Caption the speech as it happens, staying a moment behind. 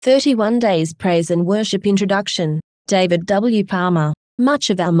31 Days Praise and Worship Introduction, David W. Palmer.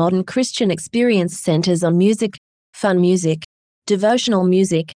 Much of our modern Christian experience centers on music, fun music, devotional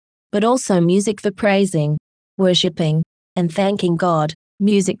music, but also music for praising, worshiping, and thanking God.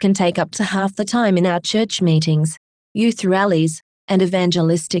 Music can take up to half the time in our church meetings, youth rallies, and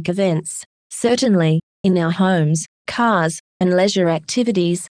evangelistic events. Certainly, in our homes, cars, and leisure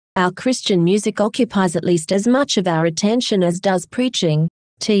activities, our Christian music occupies at least as much of our attention as does preaching,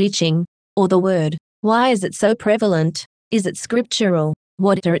 teaching, or the word. Why is it so prevalent? Is it scriptural?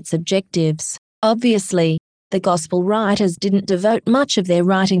 What are its objectives? Obviously, the gospel writers didn't devote much of their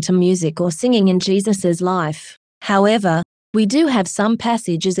writing to music or singing in Jesus' life. However, we do have some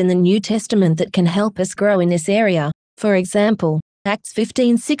passages in the New Testament that can help us grow in this area. For example, Acts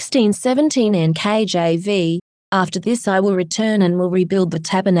 15:16-17 NKJV, "After this I will return and will rebuild the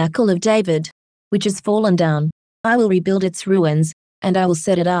tabernacle of David, which has fallen down. I will rebuild its ruins, and I will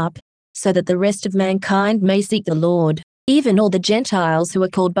set it up, so that the rest of mankind may seek the Lord, even all the Gentiles who are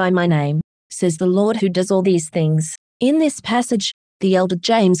called by my name, says the Lord who does all these things." In this passage, the elder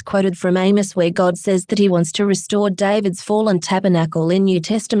James quoted from Amos where God says that he wants to restore David's fallen tabernacle in New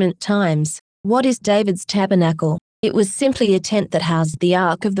Testament times. What is David's tabernacle? It was simply a tent that housed the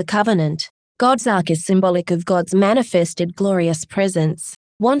Ark of the Covenant. God's Ark is symbolic of God's manifested glorious presence.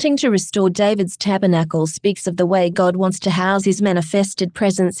 Wanting to restore David's tabernacle speaks of the way God wants to house his manifested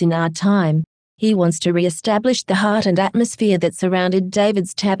presence in our time. He wants to re-establish the heart and atmosphere that surrounded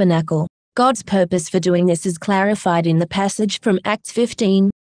David's tabernacle. God's purpose for doing this is clarified in the passage from Acts 15,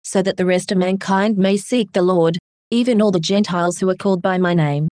 "so that the rest of mankind may seek the Lord, even all the Gentiles who are called by my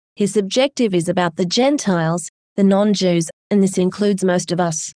name." His objective is about the Gentiles, the non-Jews, and this includes most of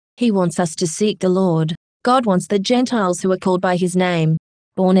us. He wants us to seek the Lord. God wants the Gentiles who are called by his name,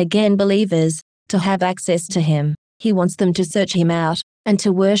 born-again believers, to have access to him. He wants them to search him out, and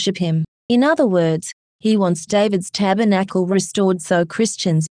to worship him. In other words, he wants David's tabernacle restored so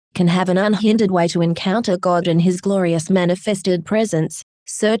Christians can have an unhindered way to encounter God in his glorious manifested presence,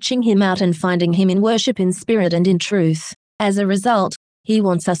 searching him out and finding him in worship in spirit and in truth. As a result, he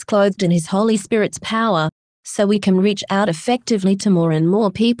wants us clothed in his Holy Spirit's power, so we can reach out effectively to more and more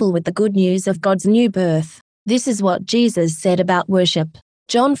people with the good news of God's new birth. This is what Jesus said about worship.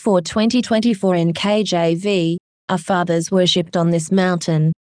 John 4:20-24 NKJV, "Our fathers worshipped on this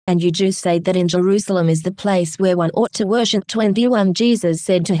mountain, and you Jews say that in Jerusalem is the place where one ought to worship." 21 Jesus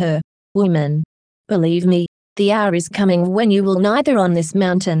said to her, "Woman, believe me, the hour is coming when you will neither on this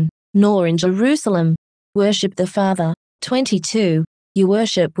mountain, nor in Jerusalem, worship the Father." 22 You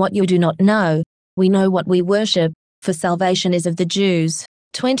worship what you do not know. We know what we worship, for salvation is of the Jews.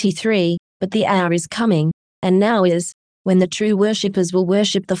 23 But the hour is coming, and now is, when the true worshippers will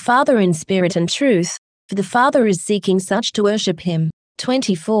worship the Father in spirit and truth, for the Father is seeking such to worship him.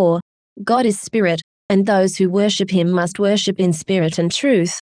 24 God is spirit, and those who worship him must worship in spirit and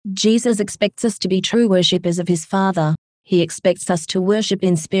truth. Jesus expects us to be true worshippers of his Father. He expects us to worship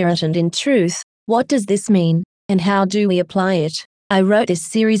in spirit and in truth. What does this mean, and how do we apply it? I wrote this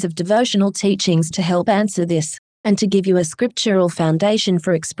series of devotional teachings to help answer this, and to give you a scriptural foundation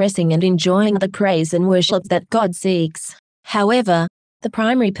for expressing and enjoying the praise and worship that God seeks. However, the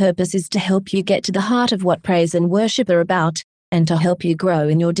primary purpose is to help you get to the heart of what praise and worship are about, and to help you grow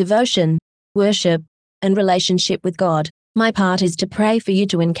in your devotion, worship, and relationship with God. My part is to pray for you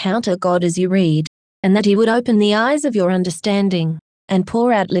to encounter God as you read, and that he would open the eyes of your understanding, and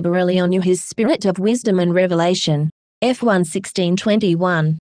pour out liberally on you his spirit of wisdom and revelation. F1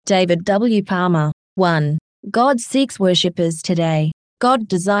 16:21, David W. Palmer. 1. God seeks worshippers today. God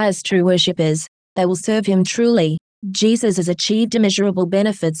desires true worshippers. They will serve him truly. Jesus has achieved immeasurable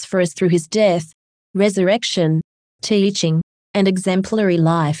benefits for us through his death, resurrection, teaching, and exemplary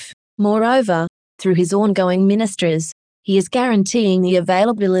life. Moreover, through his ongoing ministries, he is guaranteeing the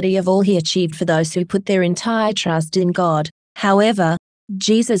availability of all he achieved for those who put their entire trust in God. However,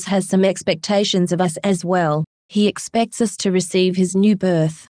 Jesus has some expectations of us as well. He expects us to receive his new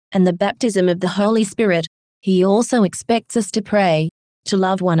birth and the baptism of the Holy Spirit. He also expects us to pray, to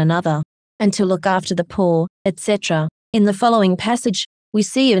love one another, and to look after the poor, etc. In the following passage, we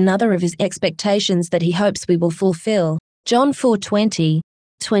see another of his expectations that he hopes we will fulfill. John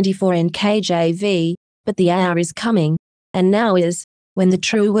 4:20-24 NKJV, "But the hour is coming, and now is, when the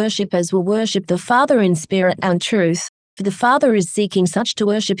true worshippers will worship the Father in spirit and truth, for the Father is seeking such to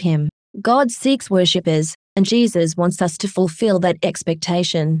worship him." God seeks worshippers, and Jesus wants us to fulfill that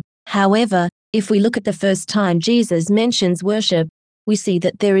expectation. However, if we look at the first time Jesus mentions worship, we see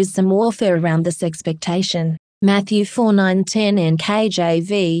that there is some warfare around this expectation. Matthew 4:9-10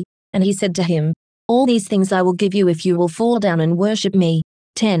 NKJV, "And he said to him, All these things I will give you if you will fall down and worship me."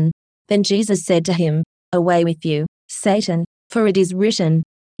 10. Then Jesus said to him, Away with you, Satan, for it is written,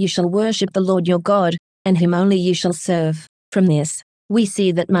 You shall worship the Lord your God, and him only you shall serve. From this, we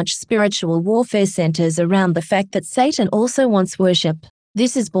see that much spiritual warfare centers around the fact that Satan also wants worship.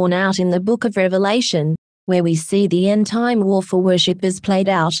 This is borne out in the book of Revelation, where we see the end-time war for worship is played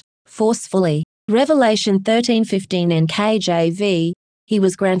out, forcefully. Revelation 13:15 NKJV, He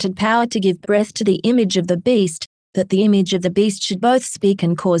was granted power to give breath to the image of the beast, that the image of the beast should both speak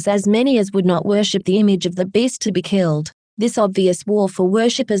and cause as many as would not worship the image of the beast to be killed. This obvious war for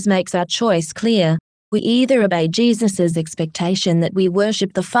worshippers makes our choice clear. We either obey Jesus' expectation that we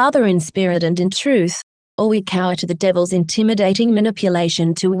worship the Father in spirit and in truth, or we cower to the devil's intimidating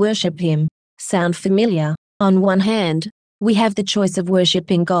manipulation to worship him. Sound familiar? On one hand, we have the choice of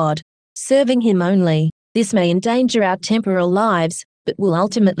worshiping God, serving him only. This may endanger our temporal lives, but will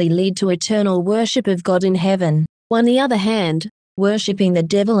ultimately lead to eternal worship of God in heaven. On the other hand, worshiping the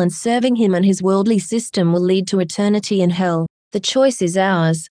devil and serving him and his worldly system will lead to eternity in hell. The choice is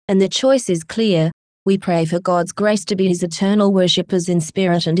ours, and the choice is clear. We pray for God's grace to be his eternal worshippers in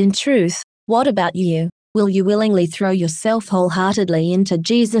spirit and in truth. What about you? Will you willingly throw yourself wholeheartedly into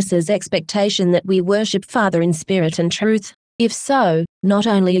Jesus' expectation that we worship Father in spirit and truth? If so, not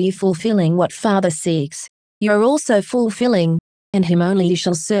only are you fulfilling what Father seeks, you are also fulfilling, and him only you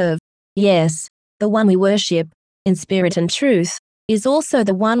shall serve. Yes, the one we worship, in spirit and truth, is also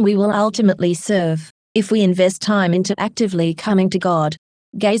the one we will ultimately serve. If we invest time into actively coming to God,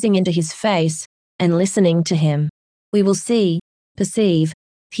 gazing into his face, and listening to him, we will see, perceive,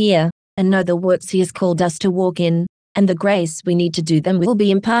 hear, and know the works he has called us to walk in, and the grace we need to do them will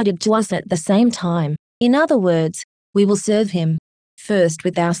be imparted to us at the same time. In other words, we will serve him, first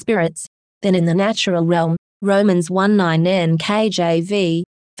with our spirits, then in the natural realm. Romans 1:9 NKJV,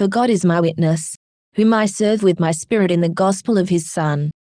 For God is my witness, whom I serve with my spirit in the gospel of his Son.